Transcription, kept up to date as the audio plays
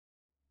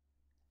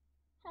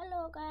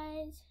Hello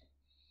guys,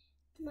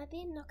 there might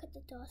be a knock at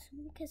the door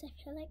soon because I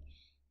feel like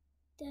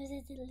there's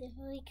a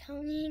delivery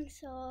coming,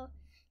 so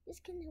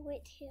just gonna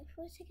wait here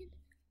for a second.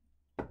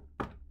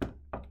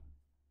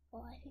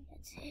 Oh, I think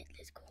that's it.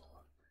 Let's go.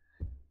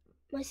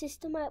 My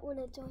sister might want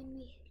to join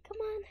me. Come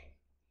on.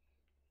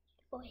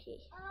 Oh,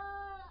 hey.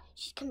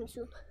 She's coming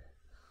soon.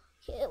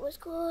 Okay, let's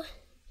go.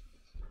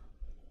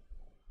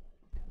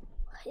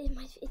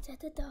 It's at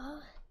the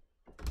door.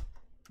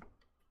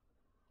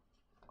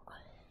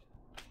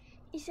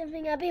 It's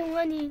something I've been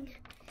wanting.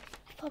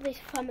 Probably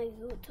from a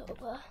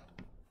YouTuber.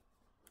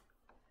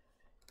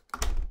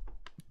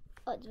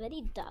 Oh, it's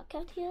very dark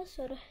out here,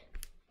 so I'm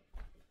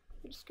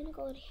just gonna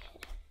go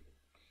ahead.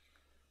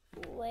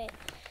 Wait.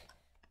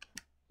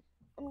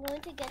 I'm going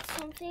to get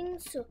something,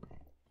 so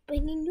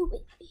bringing you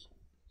with me.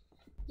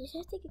 Just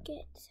have to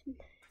get some.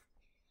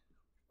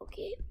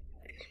 Okay,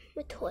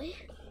 my toy.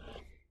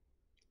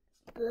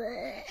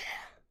 Bleh.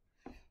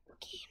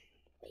 Okay,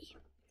 wait.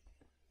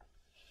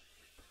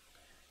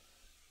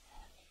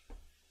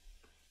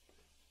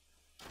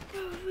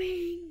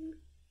 Ring.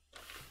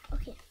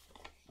 Okay,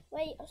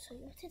 wait. I'll show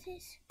you what it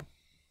is.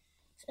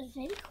 So it's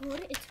very cool.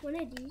 It's one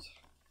of these.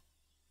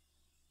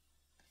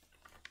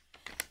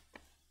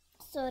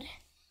 So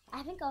I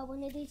haven't got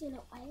one of these in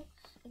a while.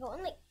 I got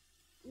one like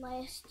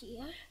last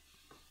year,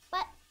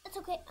 but it's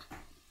okay.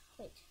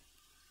 Wait,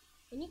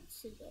 I need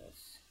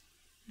scissors.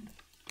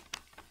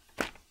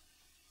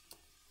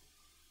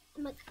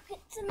 I'm gonna put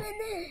some in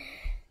there.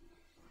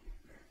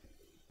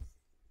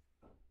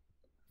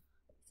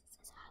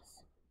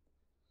 Scissors.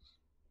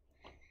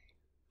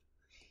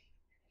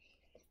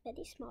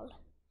 Very small.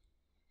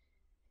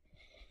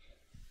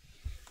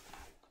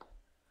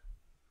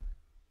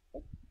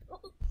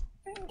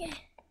 Okay.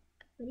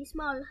 Very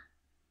small.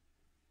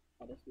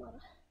 Very small.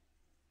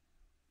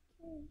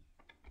 Okay.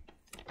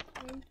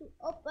 Time to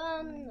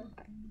open.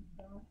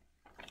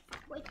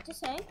 Wait to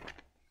say.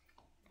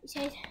 It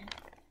says,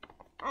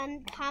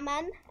 and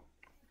common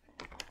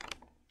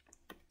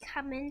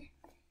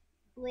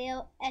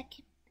real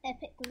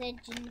epic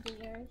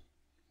legendary.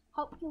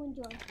 Hope you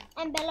enjoy.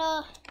 And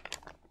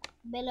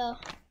Bella.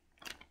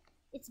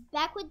 It's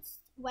backwards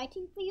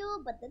writing for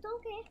you, but that's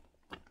okay.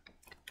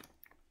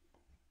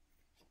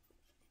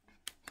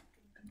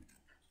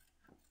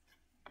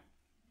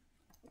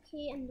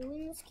 Okay, I'm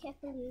doing this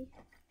carefully.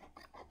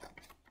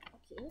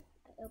 Okay,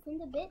 I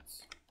opened the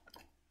bits.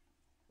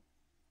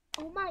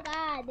 Oh my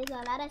god, there's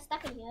a lot of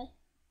stuff in here.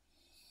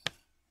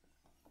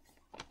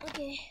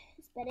 Okay,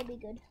 this better be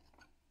good,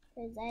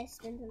 because I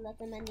spent a lot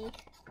of money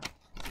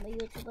on my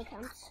YouTube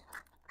accounts.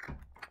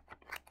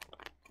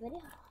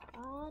 Very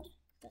hard,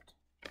 but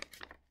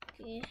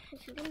okay, I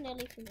think I'm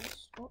nearly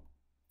finished. Oh,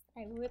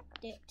 I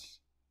ripped it.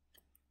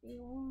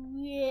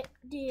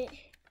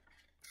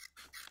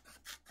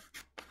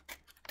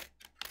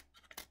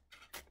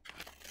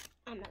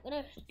 I'm not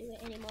gonna do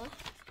it anymore.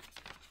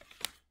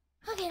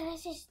 Okay,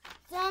 let's just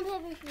dump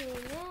everything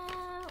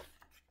out.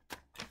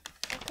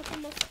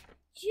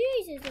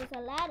 Jesus, there's a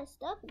lot of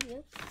stuff in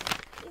here.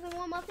 Even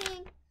one more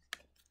thing.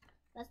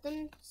 That's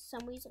then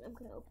some reason I'm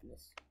gonna open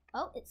this.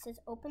 Oh, it says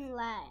open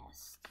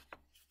last.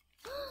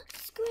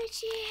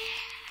 Squishy!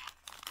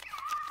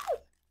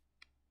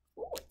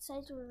 Oh, it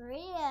says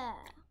rare.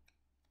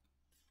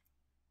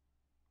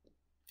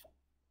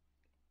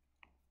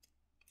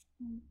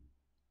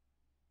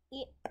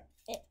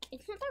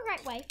 It's not the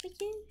right way for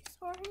you.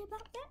 Sorry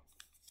about that.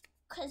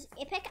 Because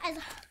Epic as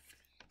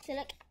so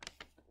like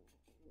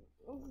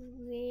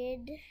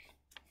red.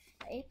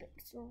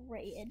 Epic's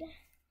red.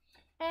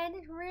 And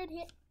it's red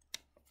here.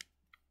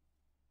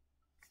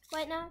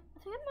 Wait, no. I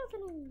think I'm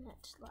opening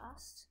that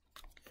last.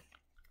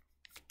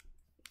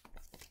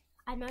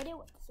 I have no idea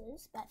what this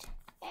is, but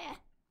yeah.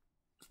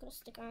 Just got a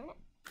sticker on it.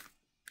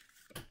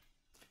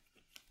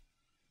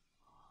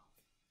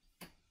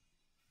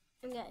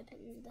 I'm gonna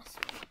open this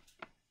one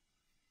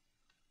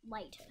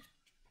later.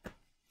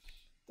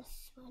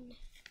 This one.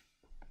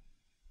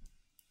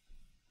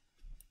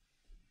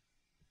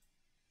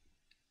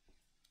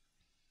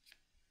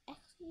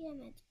 Actually, I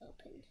meant to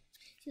open.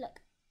 See, look.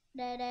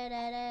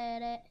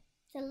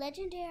 It's a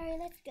legendary.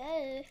 Let's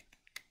go.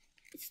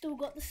 It's still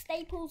got the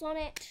staples on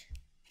it.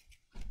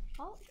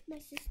 Oh, my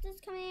sister's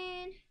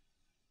coming.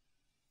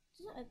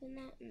 Does it open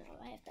that? No,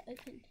 I have to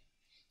open.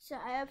 So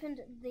I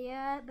opened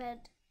there,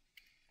 but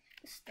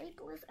the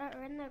staples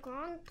are in the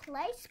wrong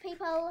place,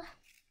 people.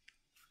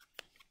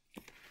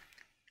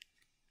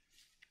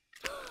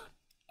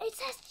 It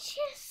says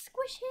Cheers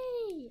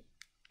Squishy.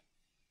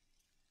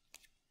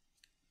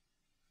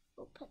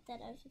 We'll put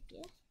that over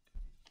here.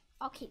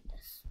 I'll keep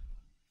this,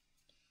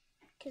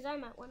 because I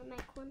might want to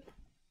make one.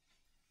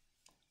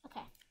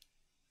 Okay.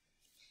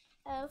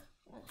 Oh,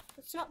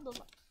 it's not the.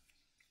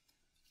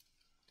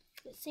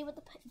 Let's see what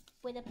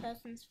where the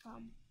person's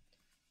from.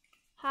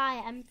 Hi,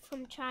 I'm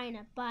from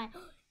China. Bye.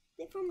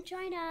 They're from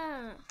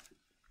China.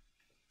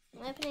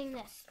 I'm opening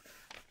this.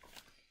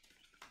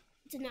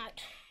 It's a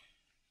note.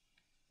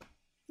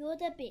 You're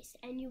the best,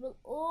 and you will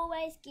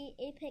always get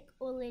epic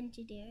or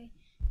legendary.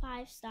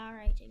 5-star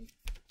rating.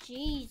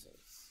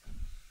 Jesus.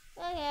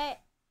 Okay,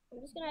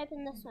 I'm just gonna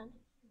open this one.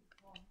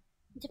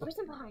 Is the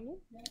prison behind you?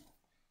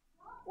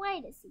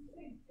 Wait a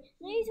second.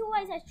 These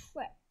always have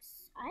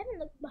tricks. I haven't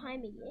looked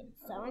behind me yet,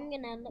 so I'm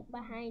gonna look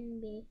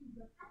behind me.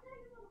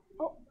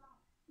 Oh,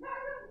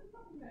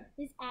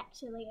 there's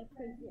actually a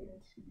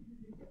prison.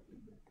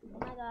 Oh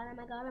my god, oh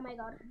my god, oh my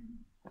god.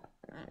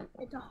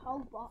 It's a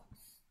whole box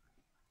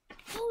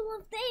full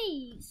of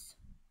these.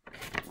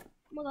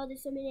 Oh my god,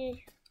 there's so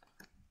many.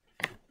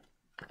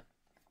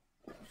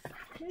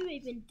 Who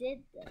even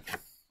did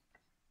this?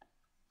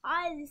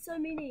 There's so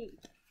many.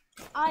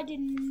 I did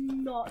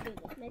not do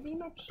this. Maybe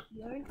my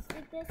parents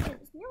did this.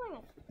 It's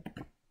nearly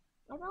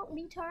about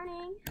me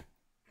turning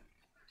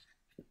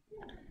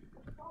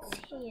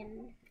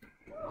 10.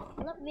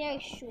 I look very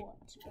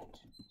short, but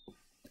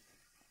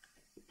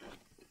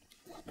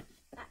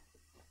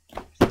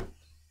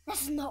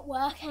this is not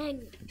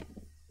working.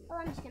 Well,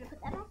 I'm just gonna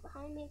put that up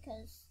behind me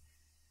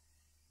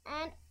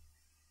and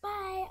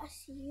bye. I'll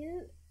see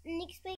you next week.